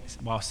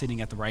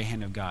sitting at the right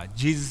hand of God.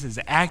 Jesus is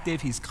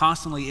active. He's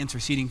constantly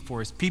interceding for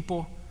his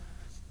people.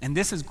 And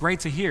this is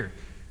great to hear,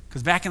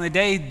 because back in the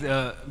day,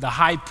 the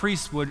high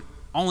priest would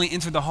only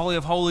enter the Holy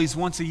of Holies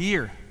once a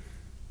year.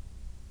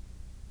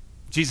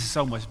 Jesus is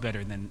so much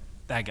better than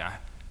that guy.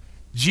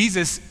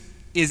 Jesus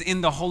is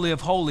in the Holy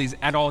of Holies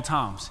at all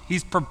times.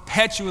 He's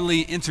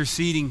perpetually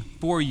interceding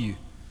for you.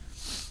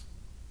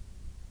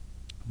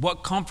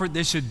 What comfort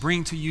this should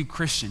bring to you,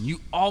 Christian.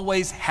 You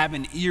always have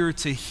an ear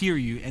to hear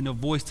you and a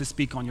voice to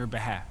speak on your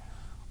behalf.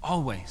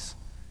 Always.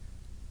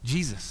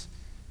 Jesus.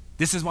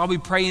 This is why we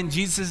pray in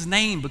Jesus'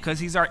 name, because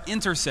he's our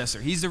intercessor.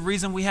 He's the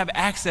reason we have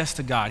access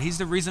to God. He's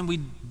the reason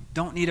we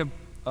don't need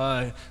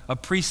a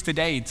priest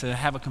today to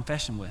have a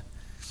confession with.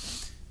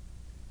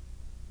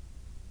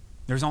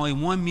 There's only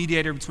one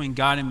mediator between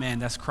God and man,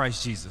 that's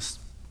Christ Jesus.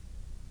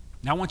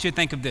 Now I want you to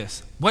think of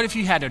this. What if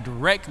you had a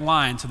direct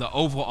line to the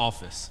Oval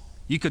Office?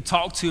 You could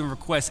talk to and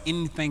request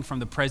anything from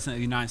the President of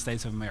the United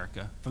States of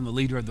America, from the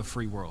leader of the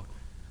free world.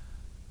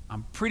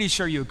 I'm pretty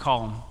sure you would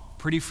call him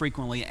pretty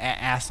frequently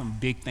and ask some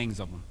big things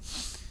of him,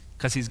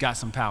 because he's got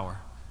some power.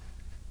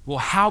 Well,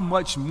 how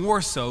much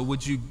more so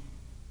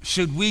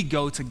should we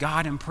go to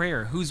God in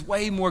prayer, who's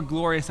way more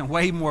glorious and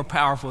way more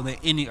powerful than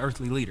any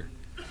earthly leader?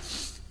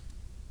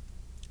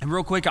 And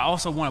real quick, I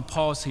also want to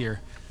pause here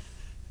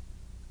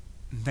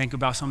and think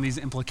about some of these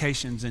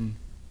implications. And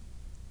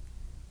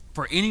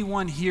for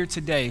anyone here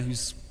today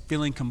who's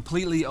feeling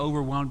completely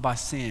overwhelmed by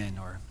sin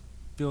or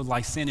feel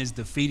like sin is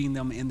defeating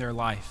them in their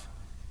life,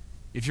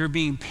 if you're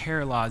being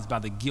paralyzed by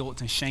the guilt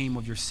and shame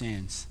of your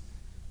sins,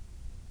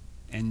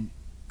 and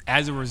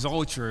as a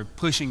result you're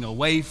pushing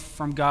away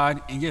from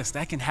God, and yes,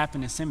 that can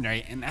happen in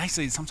seminary, and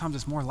actually sometimes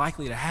it's more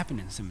likely to happen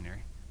in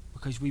seminary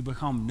because we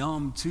become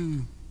numb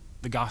to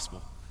the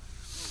gospel.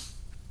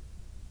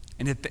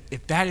 And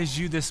if that is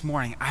you this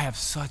morning, I have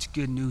such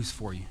good news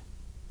for you.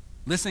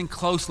 Listen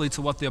closely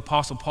to what the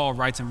Apostle Paul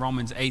writes in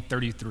Romans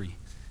 8:33.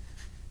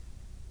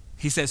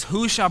 He says,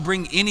 "Who shall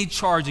bring any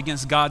charge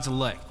against God's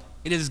elect?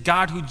 It is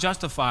God who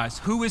justifies.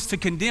 Who is to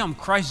condemn?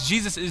 Christ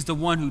Jesus is the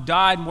one who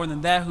died, more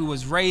than that, who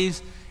was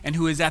raised, and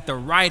who is at the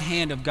right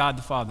hand of God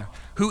the Father,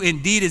 who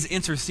indeed is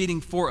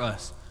interceding for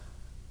us.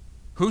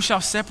 Who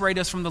shall separate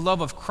us from the love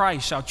of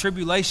Christ? Shall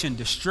tribulation,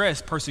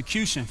 distress,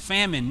 persecution,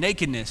 famine,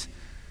 nakedness,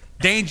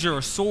 danger,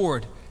 or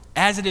sword?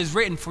 As it is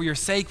written, for your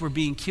sake we're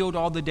being killed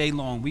all the day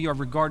long. We are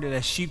regarded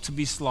as sheep to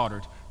be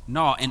slaughtered.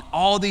 No, in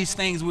all these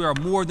things we are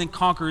more than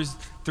conquerors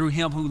through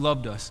him who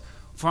loved us.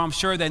 For I'm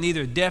sure that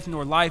neither death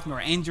nor life, nor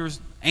angels,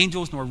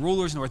 nor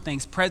rulers, nor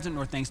things present,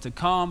 nor things to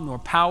come, nor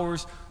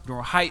powers,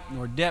 nor height,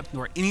 nor depth,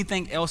 nor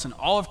anything else in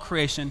all of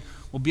creation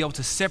will be able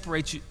to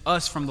separate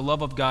us from the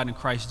love of God in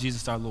Christ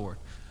Jesus our Lord."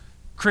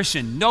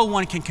 Christian, no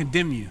one can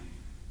condemn you.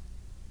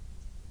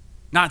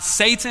 Not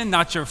Satan,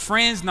 not your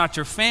friends, not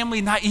your family,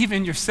 not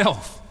even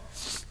yourself.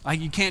 Like,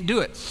 you can't do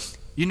it.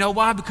 You know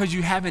why? Because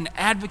you have an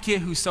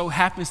advocate who so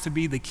happens to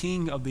be the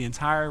king of the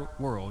entire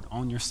world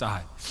on your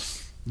side.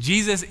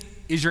 Jesus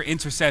is your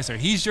intercessor.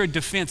 He's your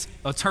defense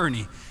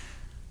attorney.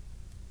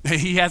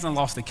 He hasn't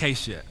lost the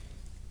case yet.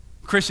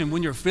 Christian,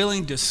 when you're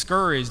feeling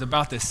discouraged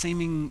about the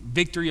seeming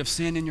victory of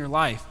sin in your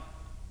life,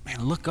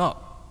 man, look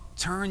up.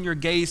 Turn your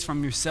gaze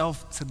from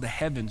yourself to the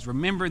heavens.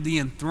 Remember the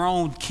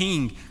enthroned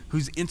king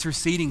who's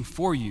interceding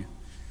for you.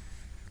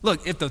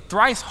 Look, if the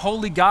thrice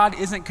holy God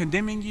isn't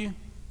condemning you,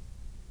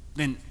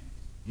 then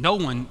no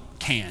one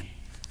can.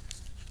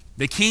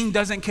 The king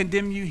doesn't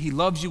condemn you. He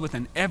loves you with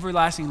an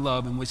everlasting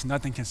love in which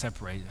nothing can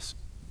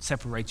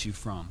separate you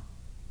from.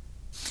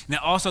 Now,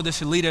 also, this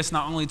should lead us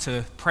not only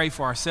to pray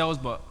for ourselves,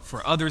 but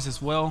for others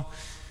as well.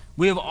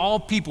 We of all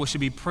people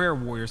should be prayer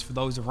warriors for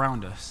those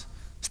around us.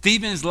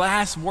 Stephen's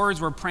last words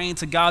were praying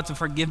to God to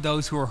forgive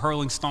those who are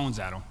hurling stones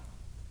at him.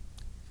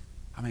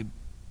 I mean,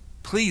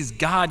 please,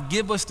 God,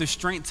 give us the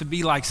strength to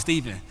be like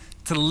Stephen,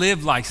 to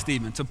live like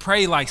Stephen, to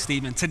pray like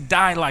Stephen, to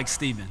die like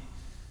Stephen.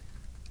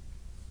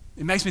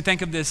 It makes me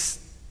think of this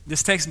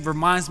text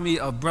reminds me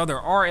of Brother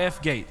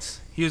R.F.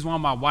 Gates. He was one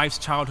of my wife's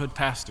childhood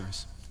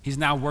pastors. He's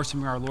now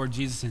worshiping our Lord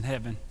Jesus in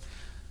heaven.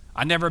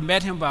 I never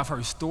met him, but I've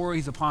heard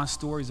stories upon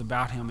stories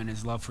about him and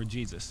his love for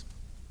Jesus.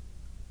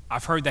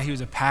 I've heard that he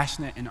was a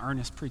passionate and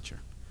earnest preacher.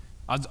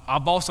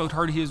 I've also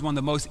heard he was one of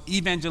the most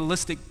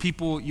evangelistic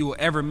people you will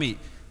ever meet.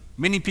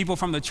 Many people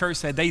from the church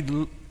said they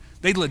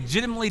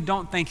legitimately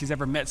don't think he's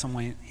ever met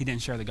someone he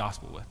didn't share the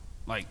gospel with.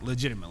 Like,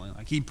 legitimately.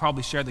 Like, he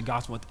probably shared the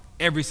gospel with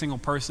every single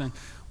person.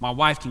 My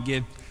wife can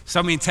give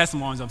so many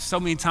testimonies of so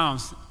many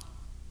times.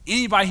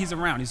 Anybody he's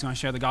around, he's going to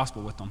share the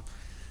gospel with them.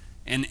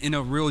 And in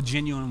a real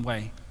genuine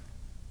way.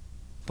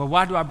 But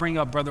why do I bring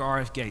up Brother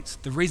R.F. Gates?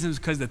 The reason is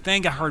because the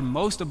thing I heard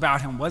most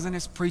about him wasn't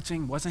his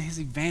preaching, wasn't his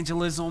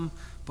evangelism,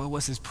 but it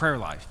was his prayer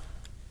life.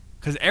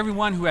 Because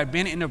everyone who had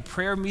been in a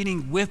prayer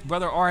meeting with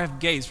Brother R.F.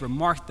 Gates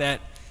remarked that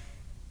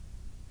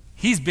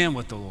he's been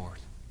with the Lord.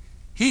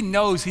 He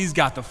knows he's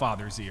got the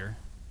Father's ear.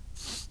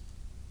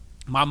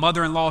 My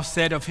mother-in-law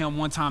said of him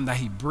one time that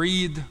he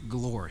breathed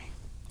glory.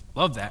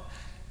 Love that.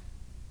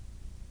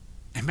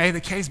 And may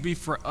the case be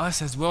for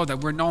us as well,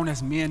 that we're known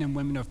as men and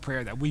women of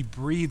prayer, that we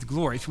breathe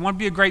glory. If you want to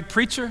be a great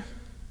preacher,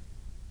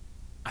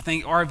 I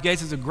think R.F.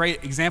 Gates is a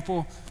great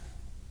example.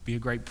 Be a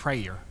great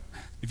prayer.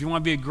 If you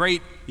want to be a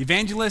great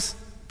evangelist,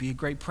 be a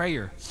great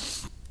prayer.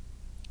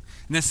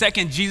 And then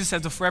second, Jesus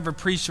as a forever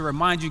priest should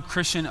remind you,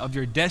 Christian, of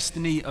your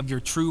destiny, of your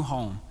true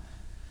home.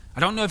 I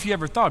don't know if you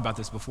ever thought about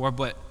this before,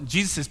 but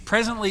Jesus is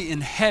presently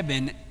in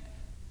heaven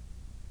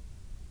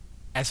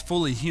as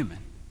fully human.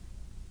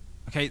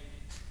 Okay?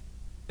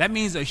 That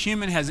means a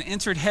human has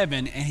entered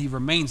heaven and he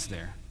remains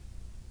there.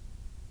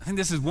 I think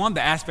this is one of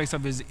the aspects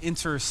of his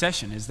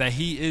intercession, is that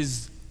he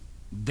is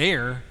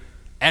there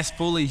as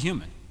fully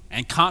human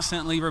and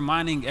constantly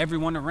reminding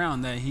everyone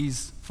around that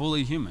he's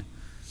fully human.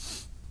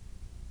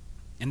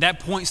 And that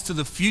points to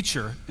the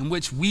future in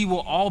which we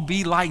will all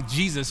be like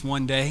Jesus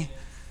one day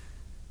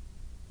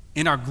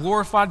in our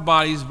glorified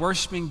bodies,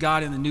 worshiping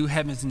God in the new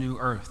heavens and new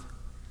earth.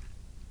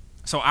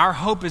 So our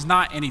hope is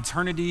not an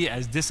eternity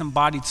as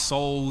disembodied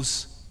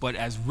souls, but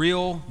as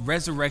real,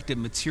 resurrected,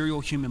 material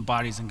human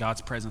bodies in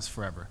God's presence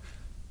forever.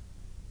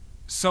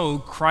 So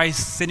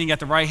Christ sitting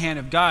at the right hand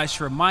of God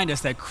should remind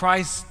us that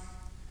Christ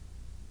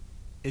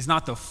is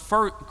not the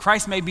first.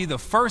 Christ may be the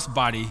first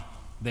body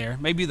there,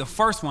 may be the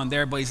first one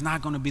there, but he's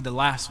not going to be the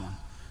last one.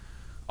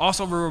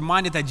 Also, we're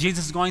reminded that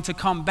Jesus is going to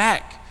come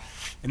back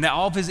and that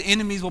all of his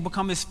enemies will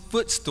become his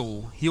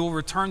footstool. He will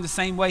return the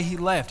same way he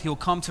left. He'll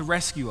come to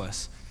rescue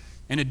us.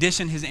 In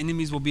addition, his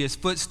enemies will be his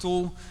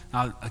footstool.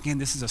 Now, again,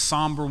 this is a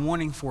somber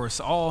warning for us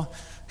all,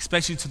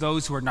 especially to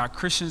those who are not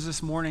Christians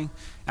this morning.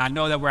 And I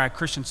know that we're at a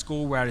Christian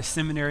school, we're at a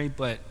seminary,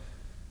 but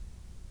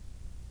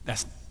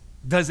that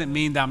doesn't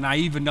mean that I'm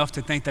naive enough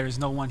to think there's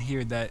no one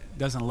here that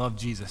doesn't love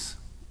Jesus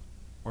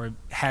or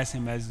has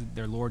him as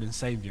their Lord and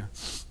Savior.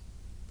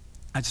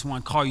 I just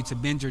want to call you to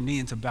bend your knee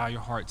and to bow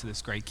your heart to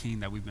this great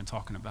King that we've been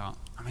talking about.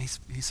 I mean,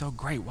 he's so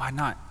great. Why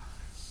not?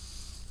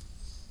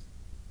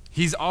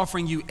 He's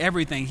offering you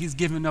everything. He's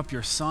given up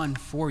your son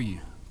for you,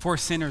 for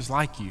sinners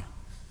like you.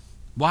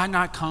 Why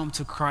not come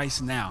to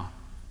Christ now?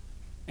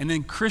 And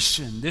then,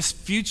 Christian, this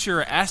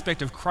future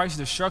aspect of Christ's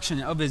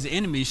destruction of his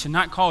enemies should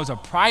not cause a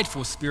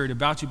prideful spirit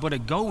about you, but a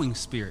going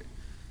spirit.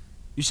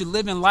 You should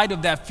live in light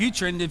of that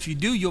future, and if you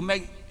do, you'll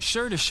make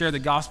sure to share the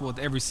gospel with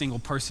every single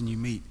person you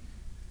meet.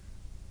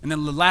 And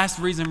then the last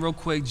reason, real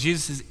quick,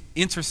 Jesus'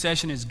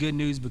 intercession is good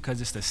news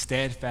because it's the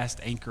steadfast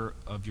anchor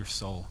of your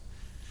soul.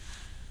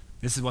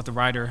 This is what the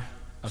writer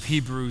of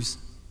Hebrews,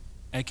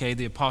 aka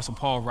the Apostle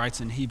Paul,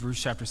 writes in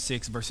Hebrews chapter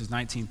 6, verses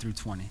 19 through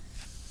 20.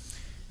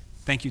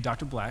 Thank you,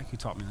 Dr. Black, who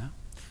taught me that.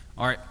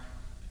 All right.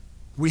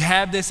 We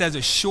have this as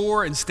a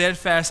sure and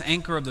steadfast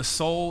anchor of the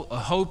soul, a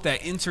hope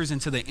that enters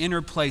into the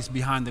inner place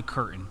behind the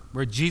curtain,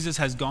 where Jesus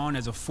has gone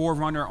as a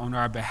forerunner on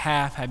our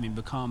behalf, having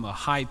become a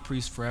high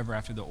priest forever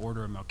after the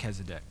order of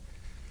Melchizedek.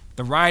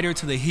 The writer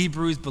to the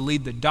Hebrews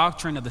believed the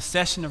doctrine of the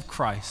session of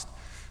Christ,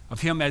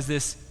 of him as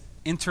this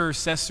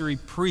intercessory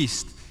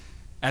priest,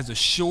 as a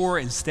sure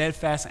and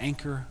steadfast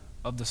anchor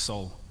of the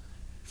soul.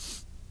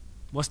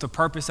 What's the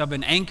purpose of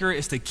an anchor?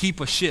 Is to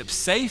keep a ship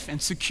safe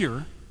and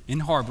secure in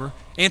harbor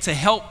and to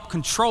help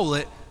control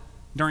it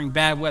during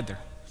bad weather.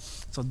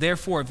 So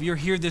therefore, if you're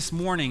here this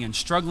morning and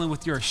struggling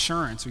with your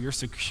assurance or your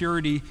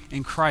security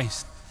in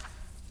Christ,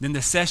 then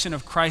the session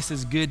of Christ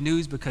is good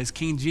news because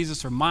King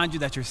Jesus reminds you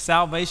that your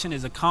salvation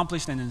is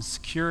accomplished and is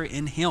secure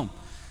in him.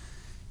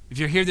 If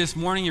you're here this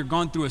morning, you're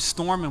going through a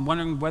storm and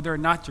wondering whether or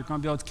not you're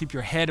going to be able to keep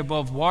your head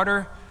above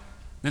water,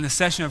 then the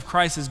session of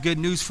Christ is good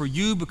news for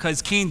you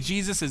because King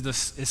Jesus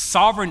is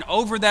sovereign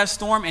over that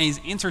storm and he's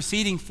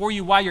interceding for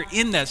you while you're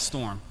in that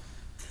storm.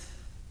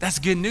 That's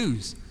good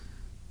news.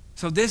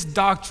 So this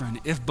doctrine,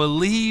 if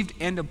believed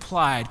and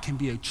applied, can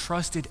be a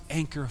trusted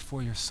anchor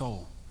for your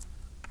soul.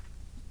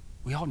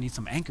 We all need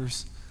some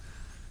anchors.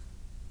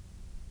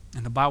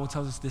 And the Bible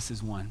tells us this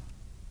is one.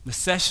 The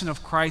session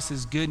of Christ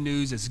is good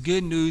news. It's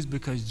good news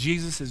because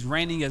Jesus is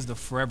reigning as the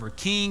forever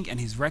king and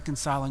he's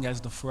reconciling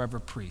as the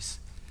forever priest.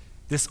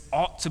 This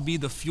ought to be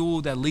the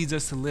fuel that leads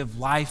us to live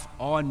life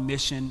on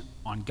mission,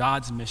 on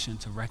God's mission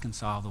to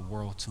reconcile the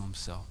world to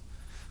himself.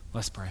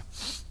 Let's pray.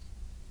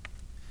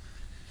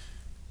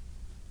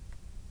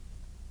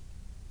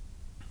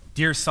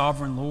 Dear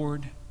sovereign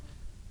Lord,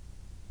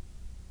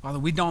 Father,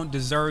 we don't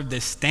deserve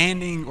this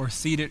standing or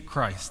seated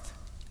Christ.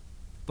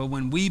 But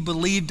when we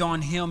believed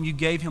on him, you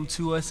gave him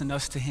to us and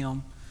us to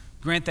him.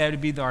 Grant that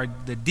it be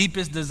the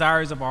deepest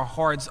desires of our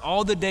hearts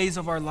all the days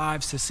of our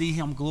lives to see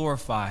him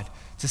glorified,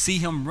 to see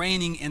him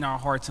reigning in our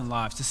hearts and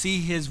lives, to see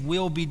his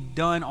will be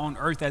done on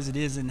earth as it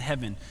is in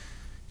heaven.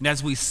 And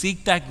as we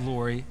seek that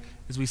glory,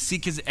 as we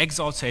seek his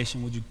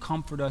exaltation, would you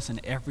comfort us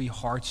in every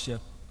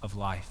hardship of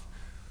life?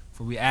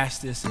 For we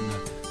ask this in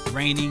the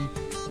reigning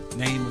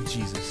name of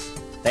Jesus.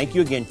 Thank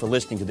you again for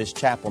listening to this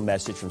chapel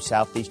message from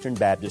Southeastern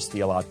Baptist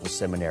Theological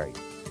Seminary.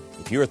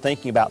 If you are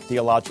thinking about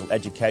theological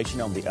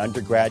education on the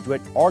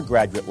undergraduate or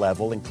graduate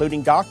level,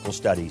 including doctoral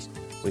studies,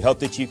 we hope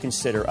that you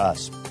consider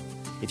us.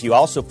 If you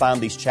also find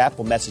these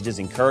chapel messages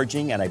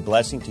encouraging and a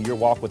blessing to your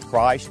walk with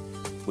Christ,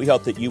 we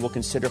hope that you will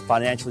consider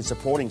financially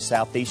supporting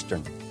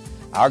Southeastern.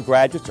 Our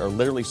graduates are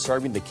literally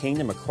serving the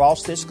kingdom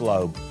across this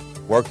globe,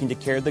 working to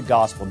carry the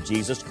gospel of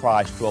Jesus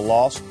Christ to a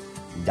lost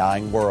and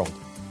dying world.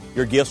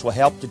 Your gifts will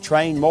help to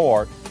train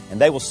more, and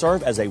they will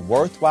serve as a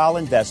worthwhile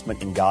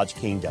investment in God's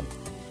kingdom.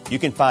 You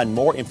can find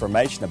more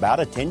information about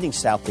attending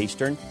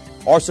Southeastern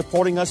or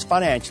supporting us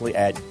financially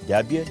at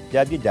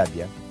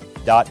www.sebts.edu.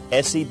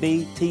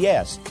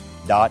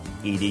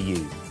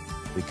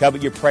 We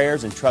covet your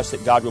prayers and trust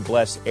that God will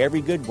bless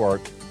every good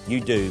work you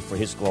do for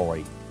his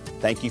glory.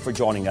 Thank you for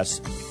joining us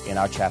in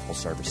our chapel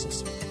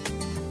services.